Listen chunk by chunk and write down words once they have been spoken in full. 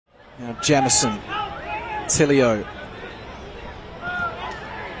Now Jamison, Tilio.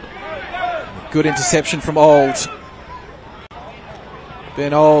 Good interception from Old.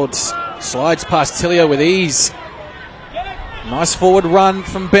 Ben Old slides past Tilio with ease. Nice forward run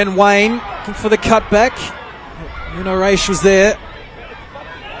from Ben Wayne. Looking for the cutback. Nuno Reis was there.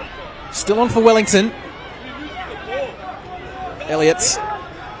 Still on for Wellington. Elliott.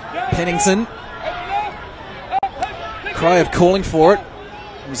 Pennington. Kraev calling for it.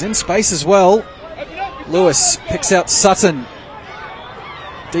 He was in space as well. Lewis picks out Sutton.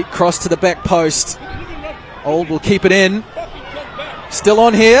 Deep cross to the back post. Old will keep it in. Still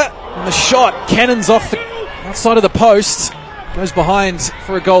on here. And the shot cannons off the outside of the post. Goes behind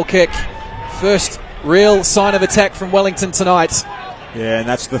for a goal kick. First real sign of attack from Wellington tonight. Yeah, and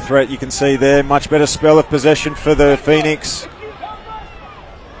that's the threat you can see there. Much better spell of possession for the Phoenix.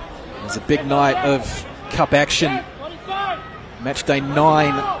 It's a big night of cup action. Match day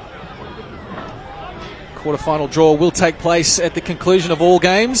 9. Quarter-final draw will take place at the conclusion of all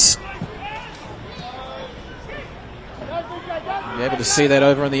games. You'll be able to see that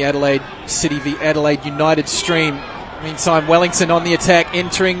over on the Adelaide City v Adelaide United stream. Meantime, Wellington on the attack,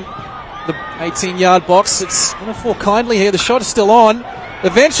 entering the 18-yard box. It's going to fall kindly here. The shot is still on.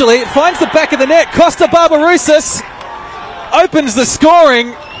 Eventually, it finds the back of the net. Costa Barbarouses opens the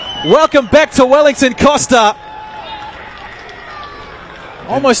scoring. Welcome back to Wellington, Costa.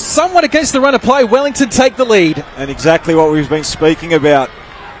 Almost somewhat against the run of play. Wellington take the lead. And exactly what we've been speaking about.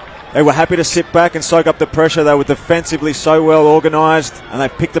 They were happy to sit back and soak up the pressure. They were defensively so well organised. And they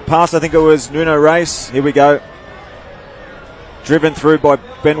picked a pass. I think it was Nuno Reis. Here we go. Driven through by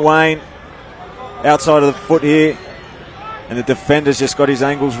Ben Wayne. Outside of the foot here. And the defender's just got his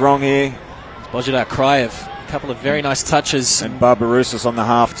angles wrong here. Bojidar Kraev. A couple of very nice touches. And Barbarouses on the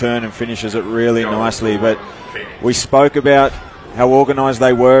half turn and finishes it really nicely. But we spoke about how organised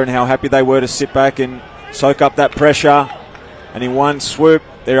they were and how happy they were to sit back and soak up that pressure. And in one swoop,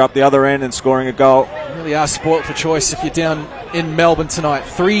 they're up the other end and scoring a goal. You really are spoilt for choice if you're down in Melbourne tonight.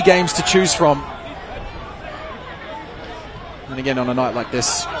 3 games to choose from. And again, on a night like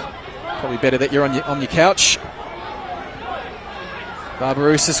this, probably better that you're on your couch.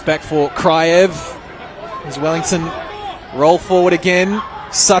 Barbarouses back for Kraev. As Wellington roll forward again.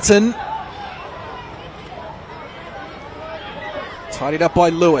 Sutton. Tidied up by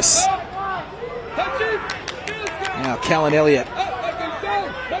Lewis. Now Callan Elliott.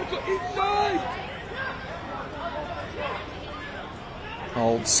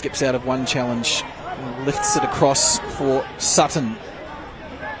 Old skips out of one challenge and lifts it across for Sutton.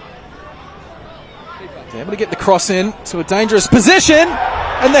 They're able to get the cross in to a dangerous position,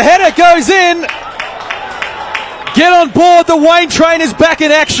 and the header goes in. Get on board, the Wayne train is back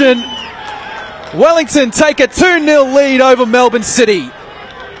in action. Wellington take a 2-0 lead over Melbourne City.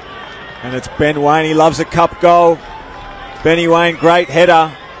 And it's Ben Wayne, he loves a cup goal. Benny Wayne, great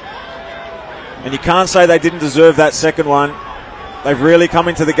header. And you can't say they didn't deserve that second one. They've really come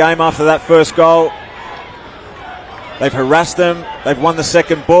into the game after that first goal. They've harassed them, they've won the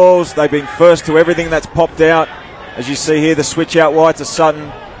second balls, they've been first to everything that's popped out. As you see here, the switch out wide to Sutton.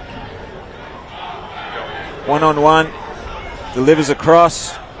 1-on-1, delivers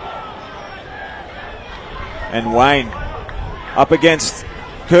across. And Wayne up against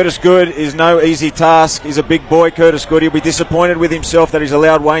Curtis Good is no easy task. He's a big boy, Curtis Good. He'll be disappointed with himself that he's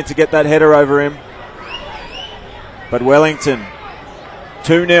allowed Wayne to get that header over him. But Wellington,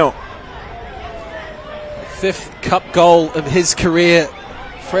 2-0. 5th cup goal of his career.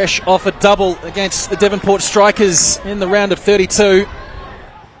 Fresh off a double against the Devonport Strikers in the round of 32.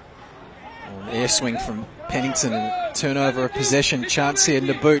 An air swing from Pennington and a turnover of possession. Chance here.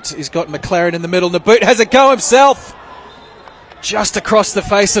 Naboot. He's got McLaren in the middle. Naboot has a go himself. Just across the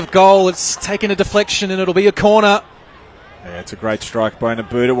face of goal. It's taken a deflection and it'll be a corner. Yeah, it's a great strike by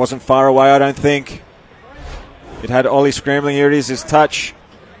Naboot. It wasn't far away, I don't think. It had Ollie scrambling. Here it is, his touch.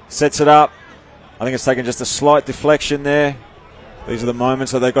 Sets it up. I think it's taken just a slight deflection there. These are the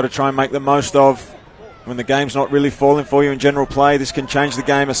moments that they've got to try and make the most of. When the game's not really falling for you in general play, this can change the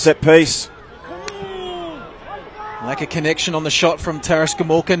game. A set piece. Lack of connection on the shot from Taras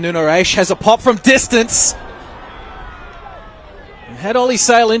Gamulka. Nuno Reis has a pop from distance. And had Ollie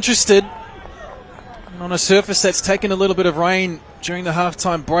Sale interested on a surface that's taken a little bit of rain during the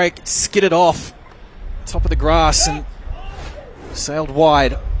halftime break, skidded off top of the grass and sailed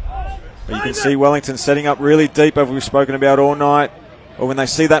wide. But you can see Wellington setting up really deep, as we've spoken about all night. But when they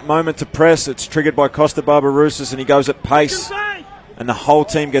see that moment to press, it's triggered by Costa Barbarouses and he goes at pace. And the whole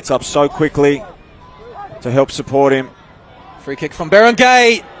team gets up so quickly to help support him. Free kick from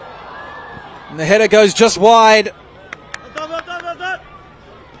Barangay. And the header goes just wide.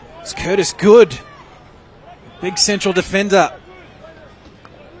 It's Curtis Good, big central defender,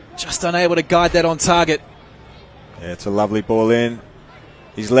 just unable to guide that on target. Yeah, it's a lovely ball in.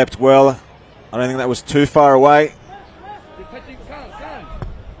 He's leapt well. I don't think that was too far away.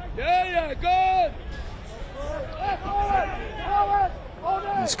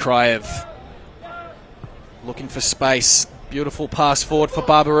 There's Kriev looking for space. Beautiful pass forward for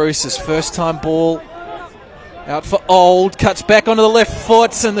Barbarousse. His first time ball out for Old. Cuts back onto the left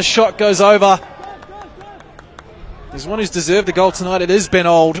foot and the shot goes over. There's one who's deserved a goal tonight. It is Ben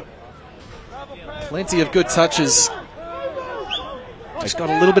Old. Plenty of good touches. Just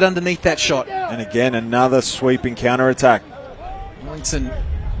got a little bit underneath that shot. And again, another sweeping counter-attack. Wellington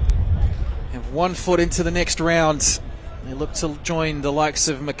have 1 foot into the next round. They look to join the likes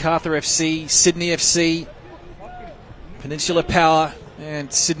of MacArthur FC, Sydney FC, Peninsula Power,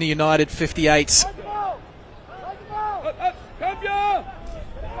 and Sydney United 58.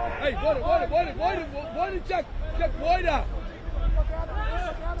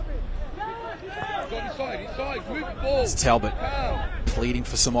 It's Talbot pleading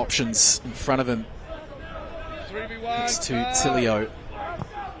for some options in front of him. It's to Tilio.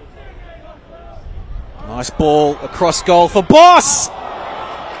 Nice ball across goal for Boss!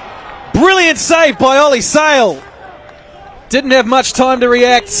 Brilliant save by Ollie Sale. Didn't have much time to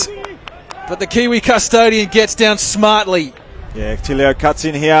react, but the Kiwi custodian gets down smartly. Yeah, Tilio cuts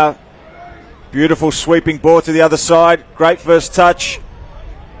in here. Beautiful sweeping ball to the other side. Great first touch.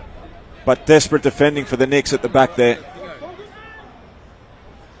 But desperate defending for the Knicks at the back there.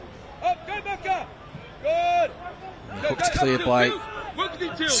 Hooked clear by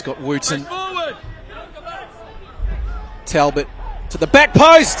Scott Wooten. Talbot to the back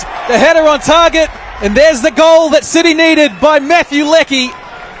post. The header on target. And there's the goal that City needed by Matthew Leckie.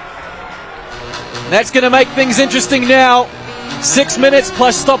 That's going to make things interesting now. 6 minutes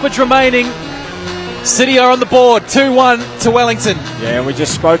plus stoppage remaining. City are on the board, 2-1 to Wellington. Yeah, and we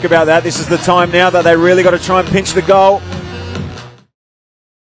just spoke about that. This is the time now that they really got to try and pinch the goal.